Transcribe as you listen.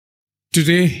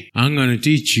Today, I'm going to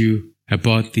teach you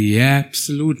about the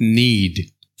absolute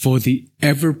need for the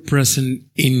ever-present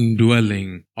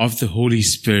indwelling of the Holy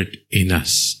Spirit in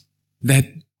us. That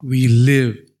we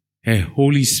live a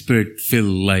Holy Spirit-filled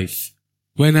life.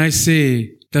 When I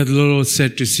say that the Lord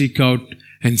said to seek out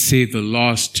and save the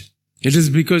lost, it is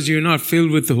because you're not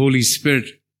filled with the Holy Spirit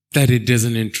that it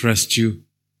doesn't interest you.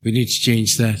 We need to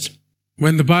change that.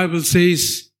 When the Bible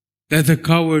says that the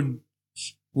coward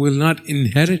will not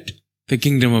inherit the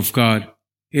kingdom of God,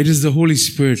 it is the Holy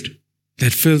Spirit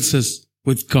that fills us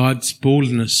with God's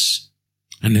boldness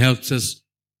and helps us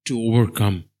to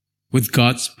overcome with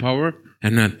God's power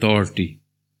and authority.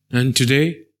 And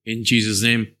today, in Jesus'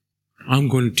 name, I'm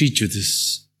going to teach you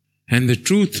this. And the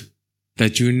truth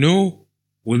that you know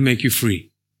will make you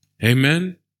free.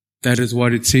 Amen. That is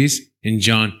what it says in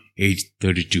John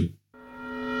 8:32.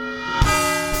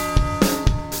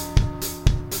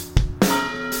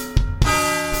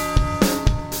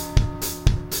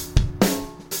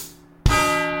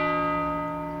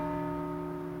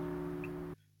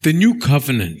 The new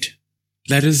covenant,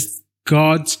 that is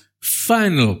God's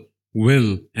final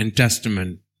will and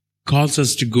testament, calls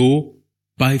us to go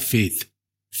by faith,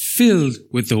 filled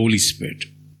with the Holy Spirit.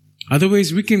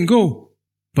 Otherwise, we can go,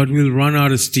 but we'll run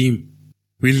out of steam.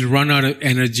 We'll run out of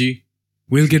energy.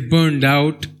 We'll get burned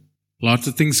out. Lots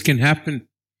of things can happen.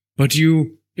 But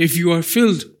if you are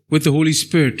filled with the Holy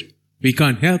Spirit, we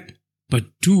can't help but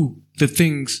do the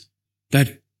things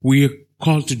that we are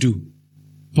called to do.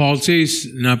 Paul says,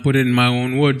 and I put it in my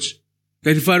own words,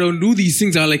 that if I don't do these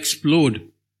things, I'll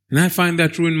explode. And I find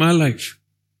that true in my life.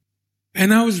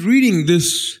 And I was reading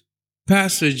this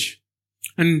passage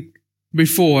and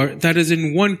before, that is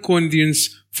in 1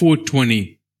 Corinthians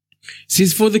 4:20. It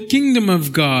says, for the kingdom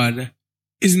of God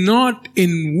is not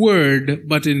in word,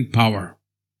 but in power.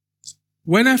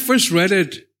 When I first read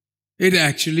it, it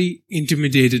actually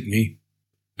intimidated me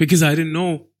because I didn't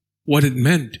know what it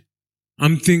meant.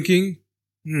 I'm thinking,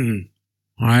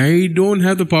 I don't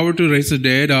have the power to raise the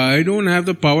dead. I don't have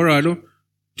the power. Do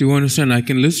you understand? I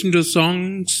can listen to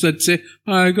songs that say,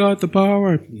 I got the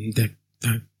power.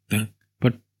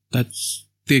 But that's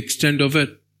the extent of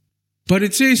it. But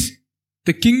it says,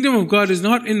 the kingdom of God is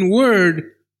not in word,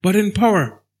 but in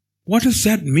power. What does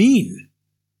that mean?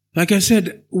 Like I said,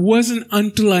 it wasn't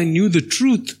until I knew the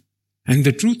truth, and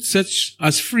the truth sets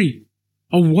us free,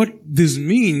 of what this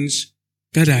means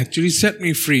that actually set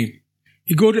me free.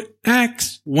 You go to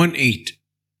Acts 1:8.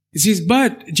 It says,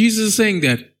 but Jesus is saying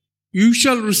that you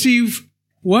shall receive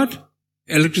what?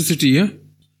 Electricity, yeah?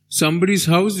 Somebody's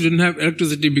house didn't have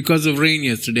electricity because of rain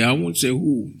yesterday. I won't say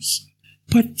whose.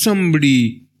 But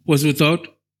somebody was without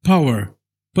power.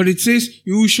 But it says,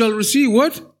 you shall receive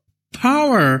what?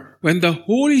 Power when the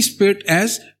Holy Spirit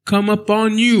has come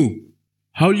upon you.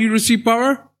 How will you receive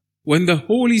power? When the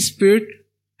Holy Spirit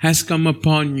has come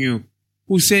upon you.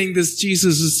 Who's saying this?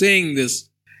 Jesus is saying this.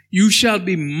 You shall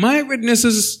be my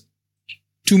witnesses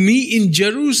to me in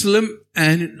Jerusalem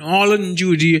and in all of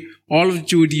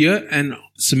Judea and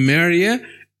Samaria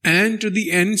and to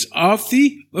the ends of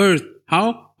the earth.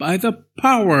 How? By the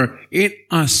power in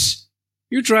us.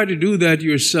 You try to do that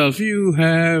yourself, you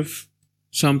have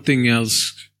something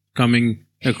else coming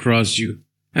across you.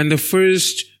 And the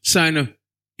first sign of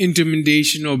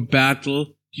intimidation or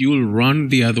battle, you'll run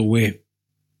the other way.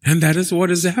 And that is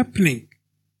what is happening.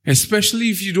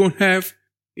 Especially if you don't have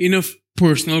enough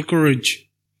personal courage.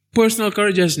 Personal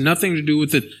courage has nothing to do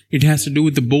with it. It has to do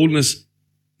with the boldness,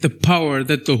 the power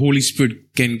that the Holy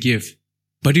Spirit can give.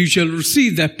 But you shall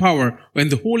receive that power when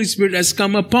the Holy Spirit has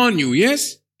come upon you,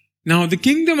 yes? Now, the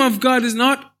kingdom of God is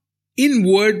not in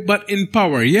word, but in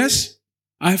power, yes?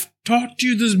 I've taught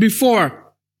you this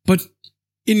before, but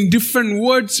in different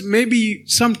words, maybe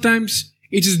sometimes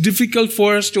it is difficult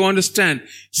for us to understand.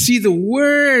 See, the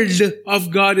Word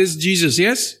of God is Jesus,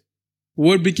 yes?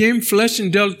 Word became flesh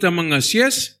and dwelt among us,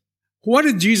 yes? What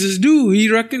did Jesus do?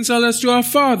 He reconciled us to our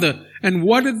Father. And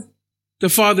what did the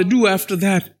Father do after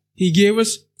that? He gave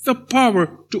us the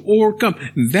power to overcome.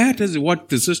 That is what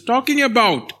this is talking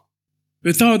about.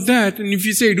 Without that, and if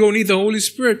you say you don't need the Holy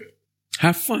Spirit,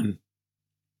 have fun.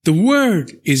 The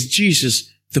Word is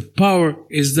Jesus. The power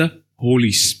is the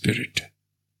Holy Spirit.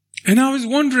 And I was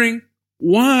wondering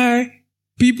why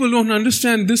people don't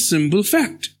understand this simple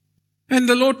fact. And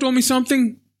the Lord told me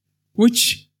something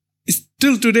which is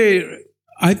still today,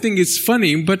 I think it's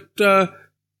funny, but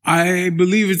I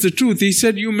believe it's the truth. He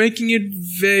said, you're making it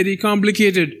very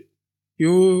complicated.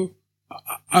 He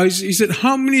said,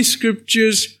 how many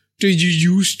scriptures did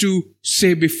you used to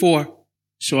say before?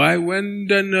 So I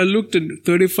went and looked at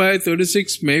 35,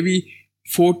 36, maybe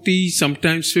 40,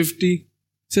 sometimes 50.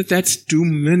 Said, that's too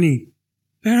many.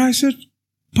 Then I said,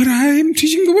 but I am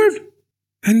teaching the word.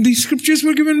 And these scriptures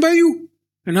were given by you.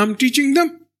 And I'm teaching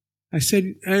them. I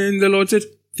said, and the Lord said,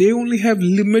 they only have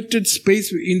limited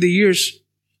space in the years.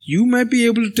 You might be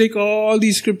able to take all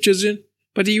these scriptures in.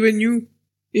 But even you,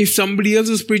 if somebody else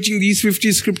is preaching these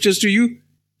 50 scriptures to you,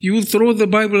 you will throw the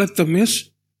Bible at them, yes?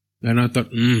 And I thought,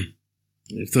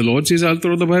 if the Lord says I'll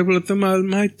throw the Bible at them, I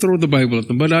might throw the Bible at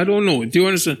them. But I don't know. Do you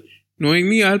understand? Knowing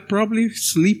me, I'll probably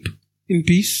sleep in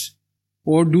peace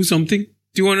or do something.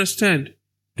 Do you understand?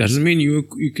 Doesn't mean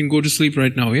you can go to sleep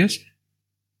right now, yes?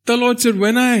 The Lord said,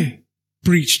 when I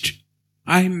preached,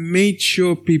 I made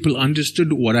sure people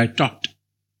understood what I taught.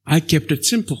 I kept it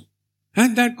simple.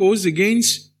 And that goes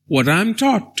against what I'm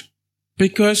taught.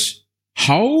 Because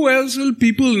how else will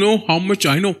people know how much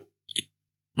I know?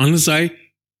 Unless I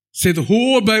say the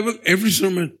whole Bible, every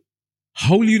sermon.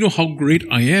 How will you know how great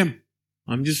I am?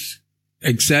 I'm just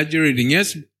exaggerating,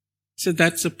 yes? So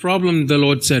that's the problem, the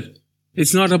Lord said.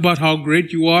 It's not about how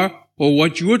great you are or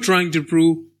what you are trying to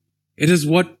prove. It is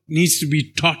what needs to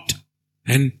be taught.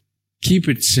 And keep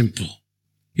it simple.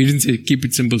 He didn't say keep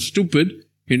it simple stupid.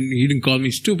 He didn't call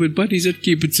me stupid, but he said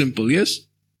keep it simple, yes?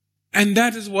 And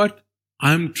that is what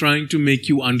I'm trying to make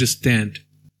you understand.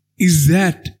 Is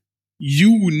that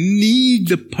you need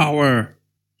the power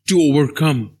to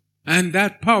overcome. And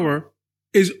that power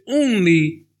is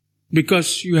only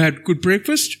because you had good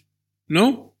breakfast?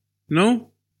 No?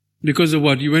 Because of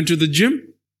what? You went to the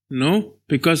gym? No.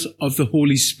 Because of the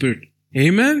Holy Spirit.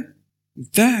 Amen?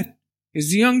 That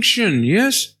is the unction,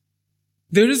 yes?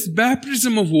 There is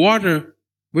baptism of water,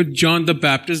 which John the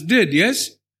Baptist did,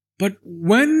 yes? But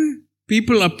when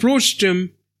people approached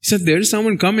him, he said, there is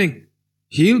someone coming.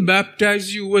 He'll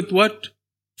baptize you with what?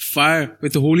 Fire,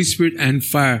 with the Holy Spirit and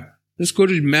fire. Let's go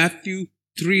to Matthew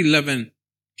 3:11.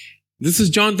 This is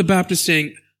John the Baptist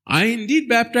saying, I indeed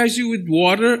baptize you with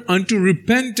water unto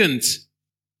repentance.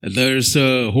 There's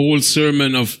a whole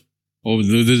sermon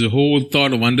there's a whole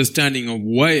thought of understanding of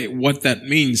what that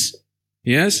means.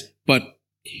 Yes? But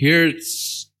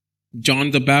here's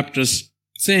John the Baptist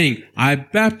saying, I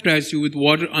baptize you with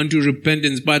water unto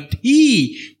repentance, but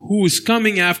he who is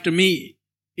coming after me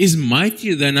is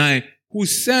mightier than I,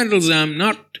 whose sandals I am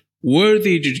not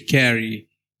worthy to carry.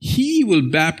 He will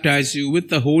baptize you with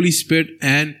the Holy Spirit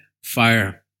and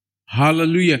fire.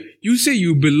 Hallelujah. You say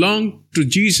you belong to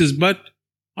Jesus, but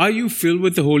are you filled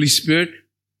with the Holy Spirit?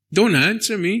 Don't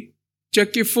answer me.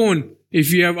 Check your phone.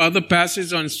 If you have other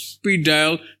passages on speed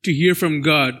dial to hear from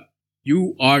God,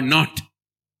 you are not.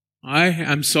 I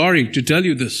am sorry to tell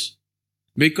you this,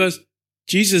 because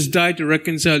Jesus died to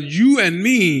reconcile you and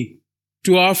me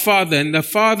to our Father, and the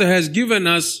Father has given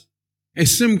us a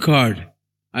SIM card.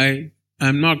 I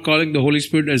am not calling the Holy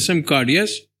Spirit a SIM card,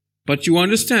 yes? But you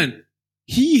understand,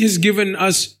 He has given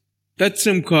us that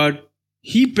SIM card.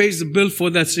 He pays the bill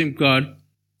for that SIM card.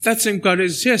 That SIM card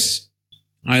is, yes,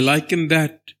 I liken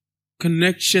that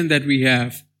connection that we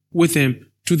have with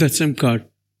Him to that SIM card.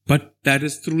 But that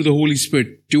is through the Holy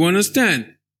Spirit. Do you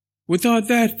understand? Without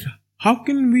that, how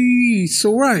can we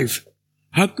survive?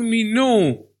 How can we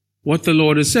know what the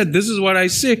Lord has said? This is what I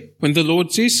say. When the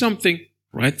Lord says something,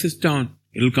 write this down.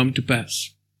 It'll come to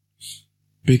pass.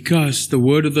 Because the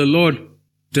word of the Lord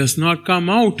does not come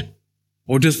out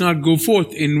or does not go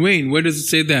forth in vain. Where does it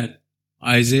say that?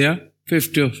 Isaiah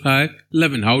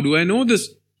 55:11. How do I know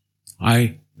this?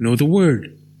 I know the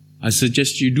word. I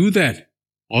suggest you do that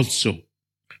also.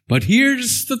 But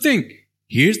here's the thing.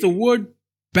 Here's the word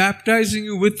baptizing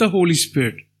you with the Holy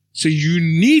Spirit. So you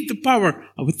need the power.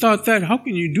 Without that, how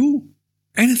can you do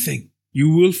anything? You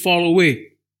will fall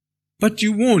away. But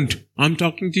you won't. I'm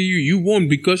talking to you. You won't,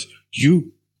 because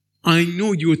I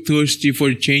know you're thirsty for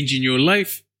a change in your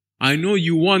life. I know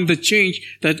you want the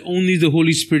change that only the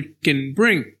Holy Spirit can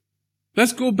bring.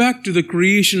 Let's go back to the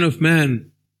creation of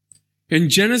man. In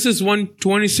Genesis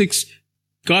 1:26,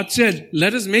 God said,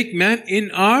 let us make man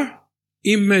in our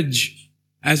image.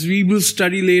 As we will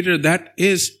study later, that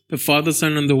is the Father,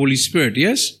 Son, and the Holy Spirit,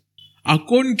 yes?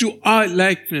 According to our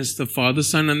likeness, the Father,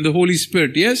 Son, and the Holy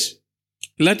Spirit, yes?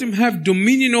 Let him have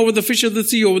dominion over the fish of the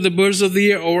sea, over the birds of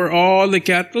the air, over all the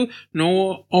cattle,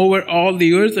 over all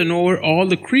the earth, and over all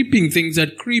the creeping things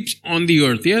that creeps on the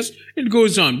earth, yes? It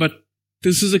goes on, but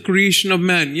this is a creation of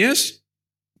man, yes?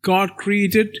 God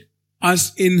created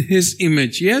us in His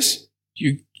image, yes?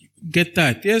 You get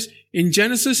that, yes? In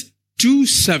Genesis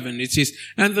 2:7, it says,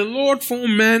 and the Lord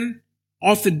formed man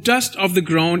of the dust of the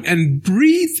ground and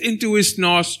breathed into his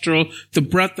nostril the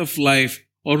breath of life,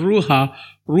 or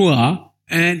ruah,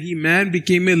 and man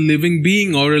became a living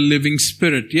being or a living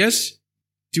spirit, yes?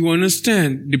 Do you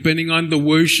understand? Depending on the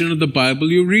version of the Bible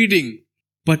you're reading.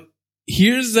 But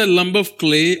here's the lump of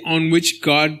clay on which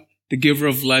God, the giver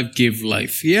of life, gave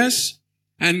life. Yes?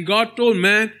 And God told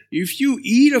man, if you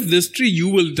eat of this tree, you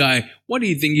will die. What do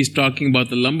you think he's talking about,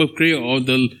 the lump of clay or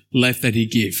the life that he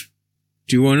gave?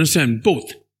 Do you understand?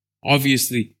 Both,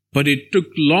 obviously. But it took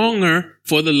longer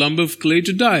for the lump of clay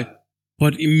to die.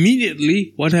 But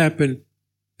immediately, what happened?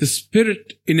 The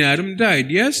spirit in Adam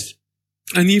died, yes?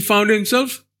 And he found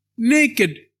himself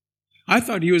naked. I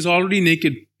thought he was already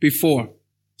naked before.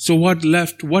 So what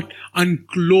left? What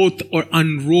unclothed or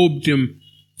unrobed him?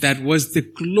 That was the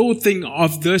clothing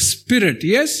of the Spirit,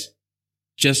 yes?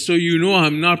 Just so you know,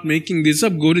 I'm not making this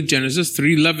up. Go to Genesis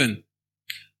 3:11.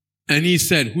 And he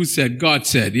said, who said? God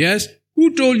said, yes?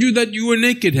 Who told you that you were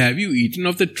naked? Have you eaten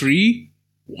of the tree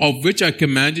of which I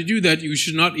commanded you that you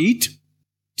should not eat?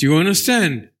 Do you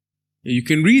understand? You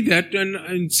can read that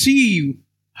and see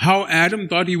how Adam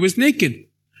thought he was naked.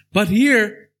 But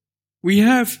here we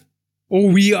are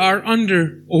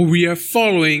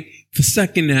following the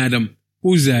second Adam.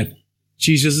 Who's that?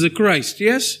 Jesus the Christ,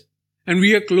 yes? And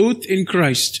we are clothed in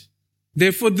Christ.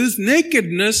 Therefore, this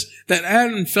nakedness that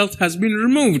Adam felt has been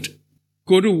removed.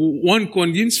 Go to 1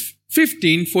 Corinthians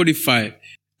 15:45.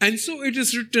 And so it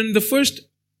is written, the first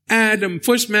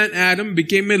man Adam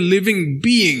became a living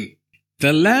being.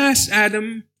 The last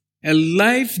Adam, a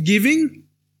life-giving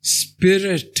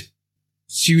spirit.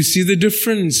 So you see the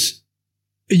difference.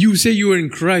 You say you are in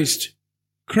Christ.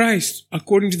 Christ,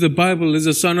 according to the Bible, is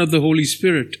the Son of the Holy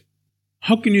Spirit.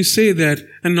 How can you say that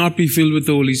and not be filled with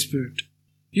the Holy Spirit?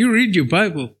 You read your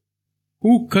Bible.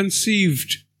 Who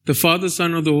conceived the Father,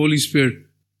 Son, of the Holy Spirit?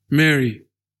 Mary.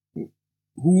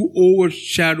 Who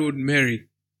overshadowed Mary?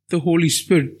 The Holy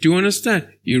Spirit. Do you understand?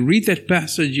 You read that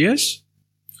passage, yes?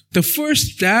 The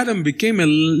first Adam became a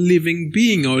living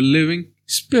being or living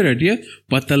spirit, yes?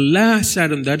 But the last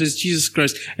Adam, that is Jesus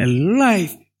Christ, a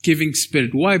life-giving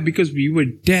spirit. Why? Because we were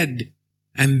dead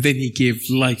and then he gave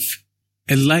life.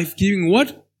 A life-giving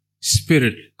what?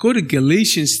 Spirit. Go to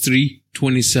Galatians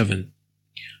 3:27.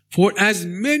 For as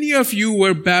many of you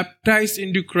were baptized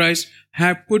into Christ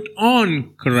have put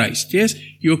on Christ. Yes?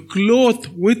 You're clothed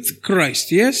with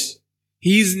Christ. Yes?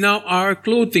 He is now our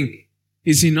clothing.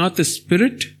 Is he not the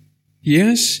Spirit?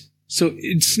 Yes? So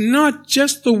it's not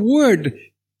just the Word.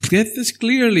 Get this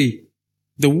clearly.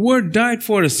 The Word died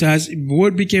for us. As the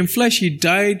Word became flesh, He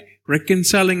died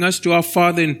reconciling us to our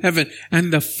Father in heaven.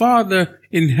 And the Father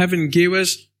in heaven gave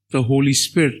us the Holy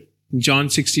Spirit. John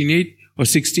 16:8 or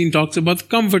 16 talks about the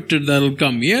Comforter that will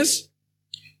come. Yes?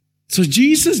 So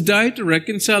Jesus died to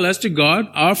reconcile us to God,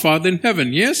 our Father in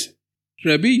heaven. Yes?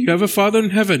 Rabbi, you have a Father in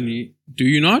heaven. Do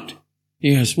you not?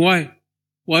 Yes. Why?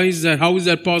 Why is that? How is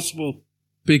that possible?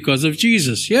 Because of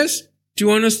Jesus. Yes? Do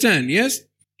you understand? Yes?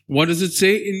 What does it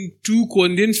say in 2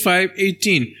 Corinthians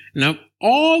 5:18? Now,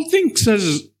 all things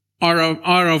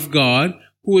are of God,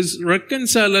 who has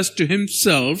reconciled us to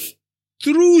Himself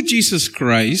through Jesus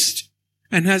Christ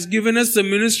and has given us the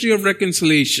ministry of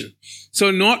reconciliation.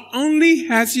 So not only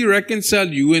has He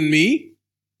reconciled you and me,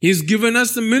 He's given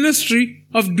us the ministry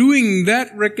of doing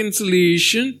that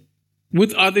reconciliation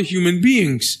with other human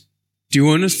beings. Do you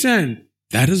understand?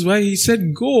 That is why He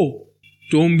said, go.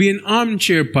 Don't be an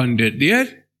armchair pundit,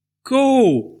 yet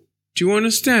go. Do you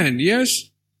understand?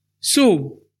 Yes?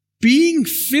 So, being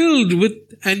filled with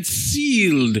and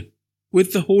sealed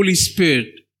with the Holy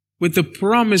Spirit, with the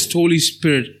promised Holy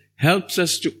Spirit, helps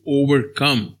us to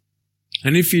overcome.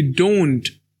 And if you don't,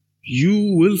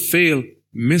 you will fail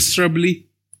miserably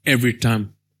every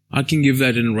time. I can give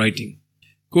that in writing.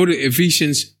 Go to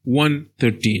Ephesians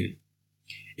 1:13.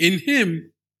 In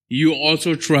Him you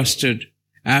also trusted,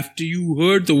 after you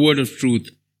heard the word of truth,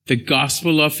 the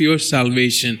gospel of your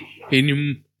salvation,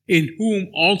 in whom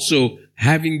also,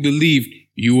 having believed,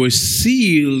 you were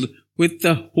sealed with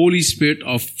the Holy Spirit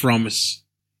of promise.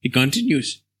 He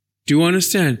continues. Do you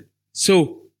understand?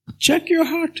 So, check your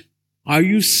heart. Are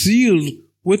you sealed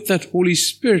with that Holy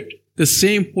Spirit? The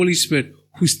same Holy Spirit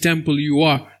whose temple you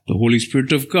are, the Holy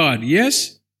Spirit of God.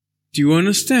 Yes? Do you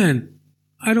understand?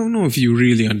 I don't know if you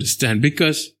really understand,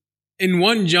 because in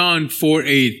 1 John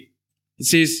 4:8, it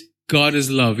says, God is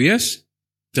love. Yes?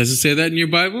 Does it say that in your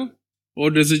Bible? Or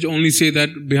does it only say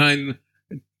that behind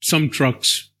some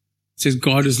trucks? It says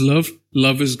God is love.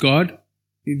 Love is God.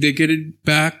 They get it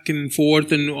back and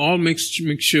forth and all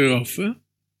mixture of.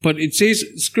 But it says,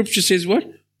 Scripture says what?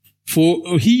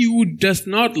 For he who does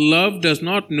not love does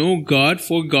not know God,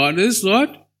 for God is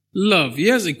what? Love.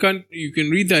 Yes, you can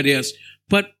read that, yes.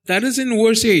 But that is in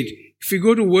verse 8. If you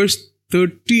go to verse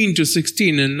 13 to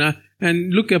 16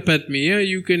 and look up at me,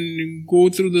 you can go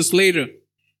through this later.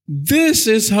 This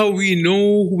is how we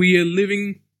know we are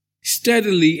living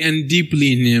steadily and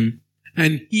deeply in Him,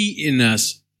 and He in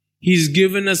us. He's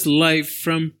given us life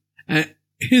from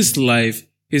His life,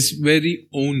 His very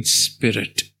own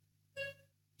Spirit.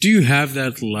 Do you have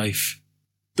that life?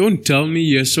 Don't tell me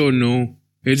yes or no.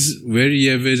 It's very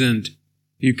evident.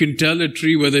 You can tell a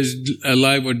tree whether it's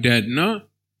alive or dead, no?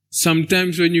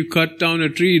 Sometimes when you cut down a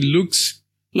tree, it looks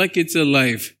like it's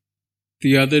alive.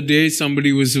 The other day,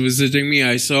 somebody was visiting me.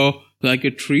 I saw like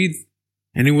a tree,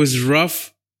 and it was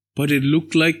rough, but it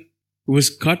looked like it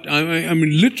was cut. I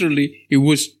mean, literally, it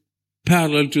was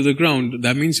parallel to the ground.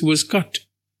 That means it was cut.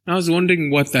 I was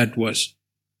wondering what that was.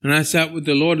 And I sat with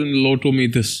the Lord, and the Lord told me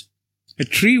this. A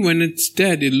tree, when it's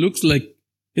dead, it looks like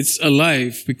it's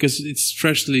alive because it's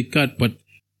freshly cut, but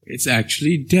it's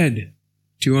actually dead.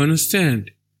 Do you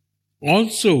understand?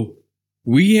 Also,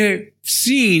 we have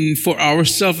seen for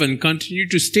ourselves and continue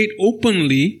to state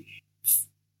openly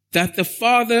that the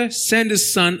Father sent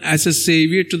His Son as a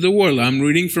Savior to the world. I'm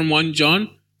reading from 1 John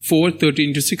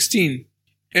 4:13-16.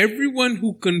 Everyone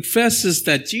who confesses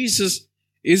that Jesus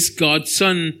is God's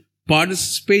Son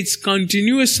participates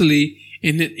continuously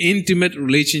in an intimate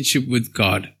relationship with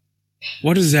God.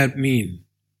 What does that mean?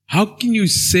 How can you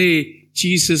say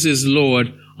Jesus is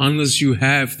Lord unless you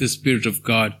have the Spirit of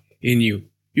God in you?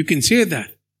 You can say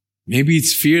that. Maybe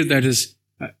it's fear that is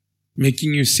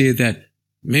making you say that.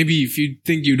 Maybe if you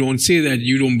think you don't say that,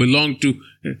 you don't belong to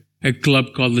a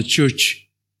club called the church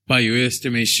by your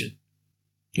estimation.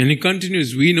 And he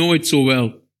continues, we know it so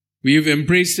well. We have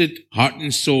embraced it heart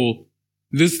and soul.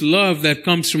 This love that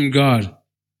comes from God.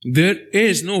 There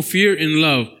is no fear in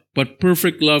love, but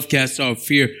perfect love casts out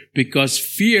fear, because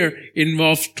fear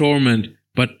involves torment.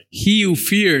 But he who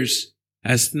fears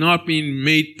has not been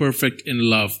made perfect in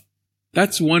love.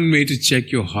 That's one way to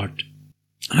check your heart.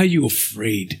 Are you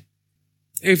afraid?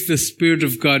 If the Spirit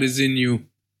of God is in you,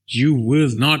 you will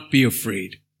not be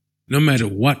afraid. No matter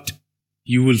what,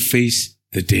 you will face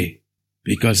the day,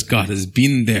 because God has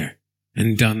been there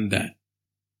and done that.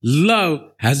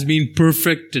 Love has been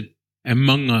perfected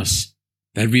among us,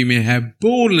 that we may have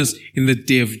boldness in the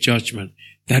day of judgment.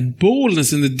 That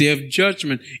boldness in the day of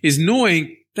judgment is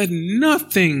knowing that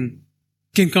nothing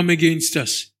can come against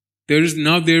us. There is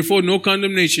now therefore no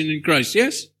condemnation in Christ.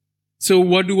 Yes? So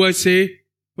what do I say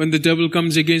when the devil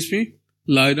comes against me?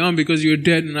 Lie down because you're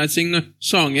dead, and I sing a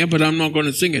song, yeah, but I'm not going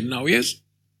to sing it now, yes?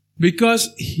 Because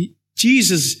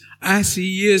Jesus, as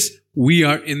He is, we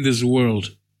are in this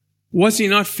world. Was He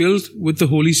not filled with the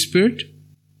Holy Spirit?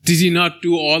 Did He not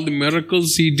do all the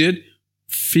miracles He did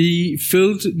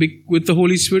filled with the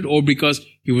Holy Spirit, or because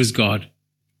He was God?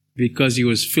 Because He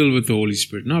was filled with the Holy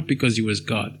Spirit, not because He was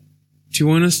God. Do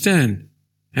you understand?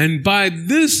 And by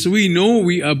this we know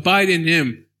we abide in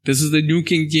Him. This is the New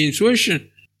King James Version.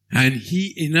 And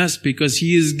He in us, because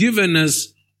He has given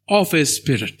us of His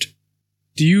Spirit.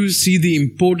 Do you see the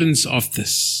importance of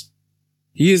this?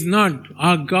 He is not,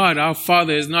 our God, our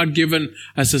Father has not given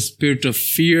us a spirit of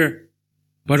fear,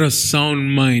 but a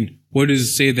sound mind. What does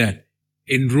it say that?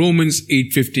 In Romans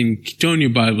 8:15, turn your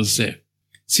Bible there.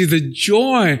 See, the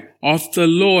joy of the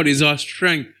Lord is our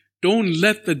strength. Don't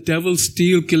let the devil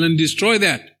steal, kill, and destroy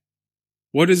that.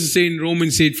 What does it say in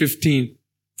Romans 8:15?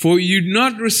 For you did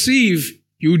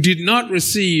not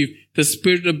receive the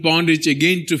spirit of bondage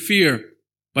again to fear,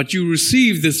 but you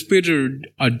received the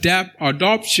spirit of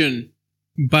adoption,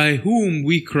 by whom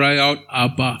we cry out,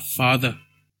 Abba, Father.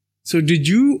 So did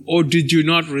you or did you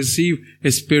not receive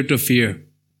a spirit of fear?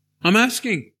 I'm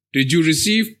asking, did you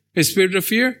receive a spirit of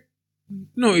fear?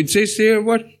 No, it says here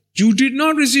what? You did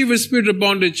not receive a spirit of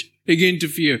bondage again to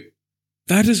fear.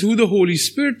 That is who the Holy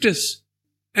Spirit is.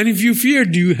 And if you fear,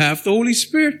 do you have the Holy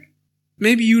Spirit?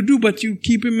 Maybe you do, but you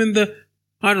keep Him in the,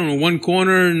 one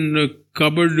corner in the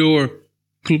cupboard or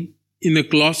in the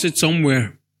closet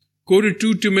somewhere. Go to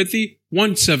 2 Timothy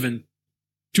 1:7.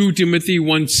 2 Timothy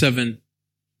 1:7.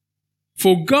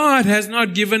 For God has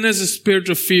not given us a spirit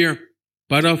of fear,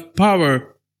 but of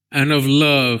power and of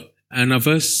love and of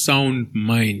a sound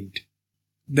mind.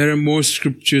 There are more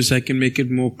scriptures, I can make it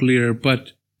more clear,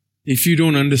 but if you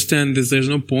don't understand this, there's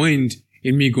no point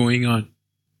in me going on.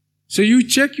 So you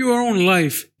check your own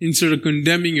life instead of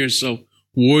condemning yourself.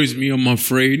 Woe is me, I'm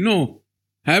afraid. No.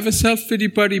 Have a self-pity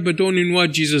party, but don't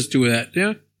invite Jesus to that,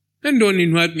 yeah? And don't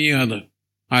invite me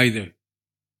either.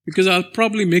 Because I'll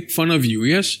probably make fun of you,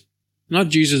 yes? Not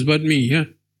Jesus, but me, yeah?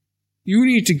 You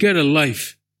need to get a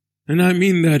life. And I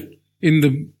mean that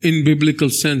in biblical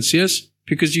sense, yes?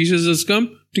 Because Jesus has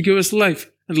come to give us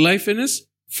life. And life in His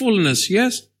fullness,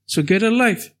 yes? So get a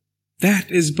life.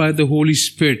 That is by the Holy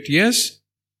Spirit, yes?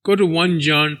 Go to 1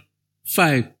 John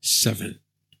 5:7.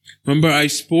 Remember I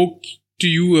spoke to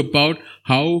you about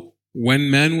how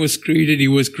when man was created, he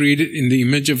was created in the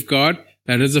image of God.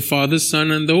 That is the Father,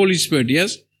 Son, and the Holy Spirit.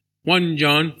 Yes? 1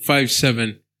 John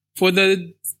 5:7. For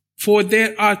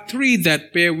there are three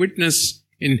that bear witness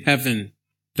in heaven,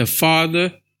 the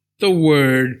Father, the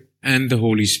Word, and the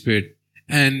Holy Spirit.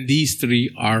 And these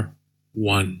three are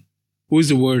one. Who is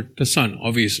the Word? The Son,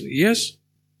 obviously. Yes?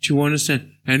 Do you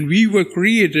understand? And we were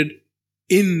created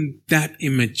in that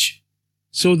image.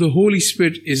 So the Holy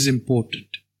Spirit is important.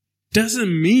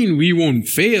 Doesn't mean we won't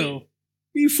fail.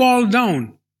 We fall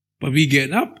down, but we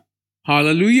get up.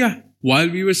 Hallelujah. While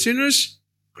we were sinners,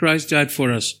 Christ died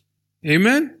for us.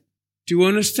 Amen? Do you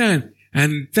understand?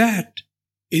 And that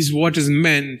is what is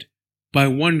meant by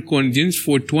 1 Corinthians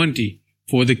 4:20.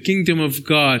 For the kingdom of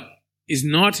God is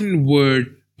not in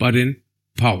word, but in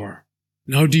power.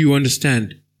 Now do you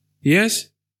understand? Yes?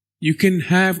 You can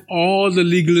have all the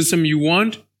legalism you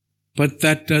want, but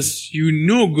that does you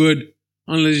no good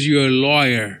unless you're a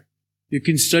lawyer. You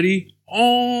can study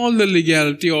all the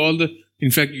legality,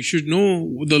 in fact, you should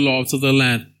know the laws of the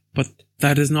land, but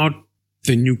that is not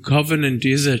the new covenant,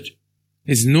 is it?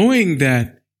 It's knowing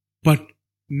that, but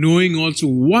knowing also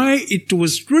why it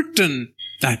was written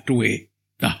that way.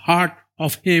 The heart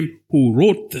of him who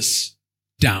wrote this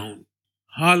down.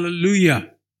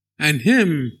 Hallelujah. And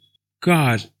him,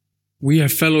 God, we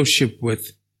have fellowship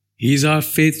with. He's our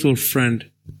faithful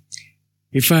friend.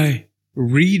 If I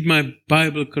read my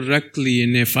Bible correctly,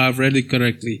 and if I've read it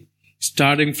correctly,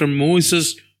 starting from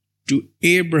Moses to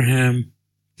Abraham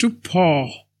to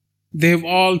Paul, they've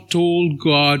all told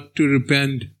God to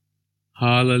repent.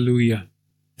 Hallelujah.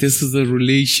 This is the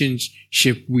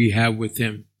relationship we have with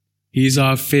him. He's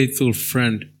our faithful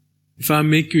friend. If I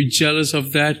make you jealous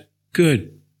of that,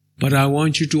 good. But I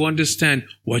want you to understand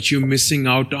what you're missing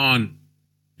out on.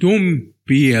 Don't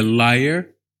be a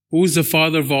liar. Who's the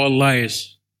father of all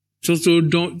liars? So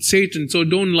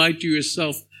don't lie to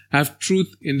yourself. Have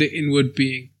truth in the inward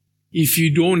being. If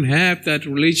you don't have that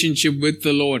relationship with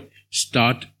the Lord,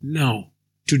 start now,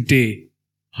 today.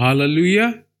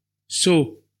 Hallelujah.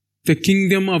 So, the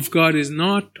kingdom of God is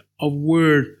not a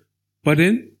word, but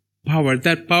in power.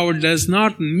 That power does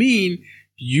not mean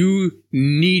you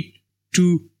need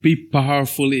to be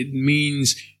powerful. It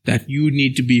means that you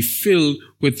need to be filled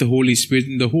with the Holy Spirit,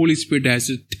 and the Holy Spirit has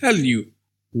to tell you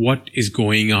what is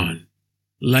going on.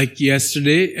 Like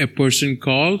yesterday, a person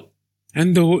called,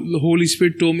 and the Holy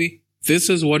Spirit told me, this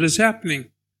is what is happening.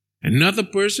 Another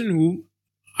person who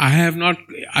I have not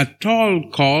at all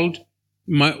called,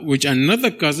 which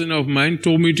another cousin of mine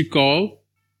told me to call,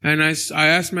 and I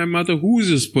asked my mother, who is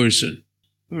this person?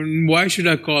 And why should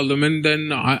I call them? And then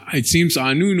it seems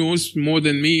Anu knows more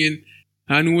than me, and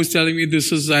Anu was telling me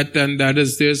this is that and that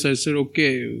is this. I said,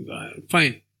 okay,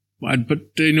 fine. But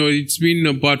it's been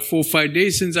about 4 or 5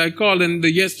 days since I called, and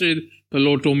yesterday the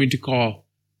Lord told me to call.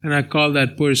 And I called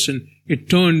that person. It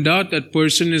turned out that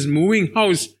person is moving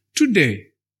house today,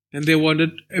 and they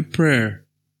wanted a prayer.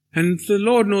 And the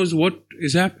Lord knows what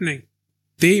is happening.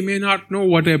 They may not know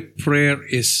what a prayer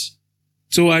is.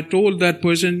 So I told that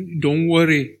person, don't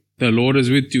worry, the Lord is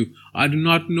with you. I do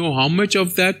not know how much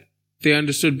of that they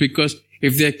understood, because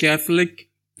if they're Catholic,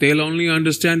 they'll only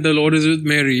understand the Lord is with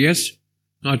Mary, yes?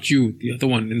 Not you, the other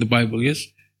one in the Bible, yes?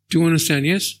 Do you understand,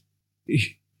 yes?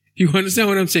 You understand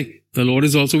what I'm saying? The Lord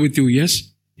is also with you,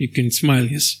 yes? You can smile,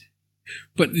 yes?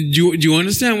 But do you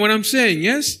understand what I'm saying,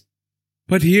 yes?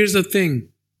 But here's the thing.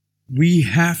 We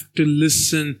have to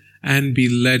listen and be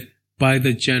led by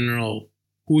the general.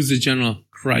 Who's the general?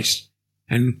 Christ.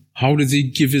 And how does he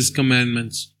give his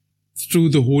commandments? Through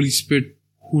the Holy Spirit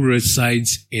who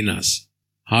resides in us.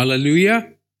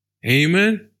 Hallelujah.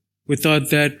 Amen. Without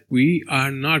that, we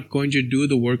are not going to do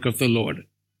the work of the Lord.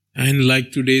 And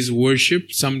like today's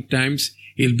worship, sometimes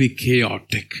it'll be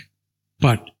chaotic.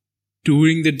 But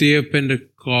during the day of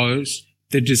Pentecost,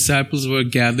 the disciples were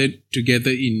gathered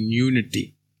together in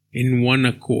unity, in one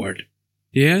accord.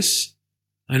 Yes?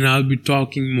 And I'll be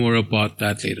talking more about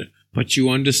that later. But you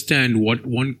understand what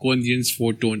 1 Corinthians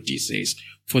 4:20 says.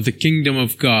 For the kingdom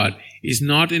of God is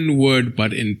not in word,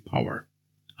 but in power.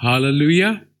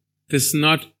 Hallelujah. This is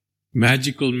not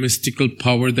magical, mystical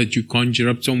power that you conjure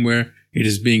up somewhere. It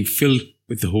is being filled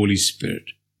with the Holy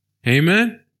Spirit.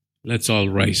 Amen? Let's all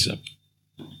rise up.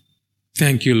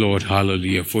 Thank you, Lord,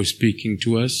 hallelujah, for speaking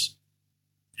to us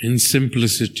in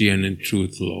simplicity and in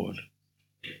truth, Lord.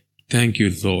 Thank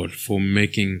you, Lord, for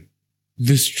making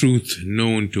this truth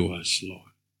known to us,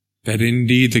 Lord, that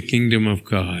indeed the kingdom of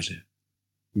God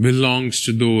belongs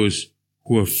to those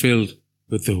who are filled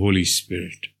with the Holy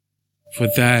Spirit. For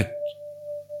that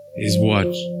is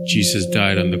what Jesus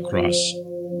died on the cross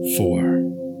for.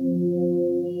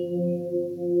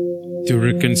 to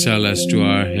reconcile us to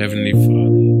our Heavenly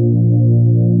Father,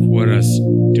 for us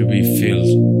to be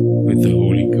filled with the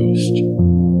Holy Ghost.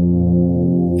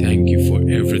 Thank you for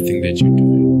everything that you're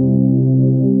doing.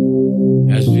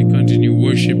 As we continue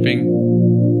worshiping,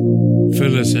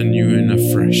 fill us anew and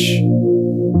afresh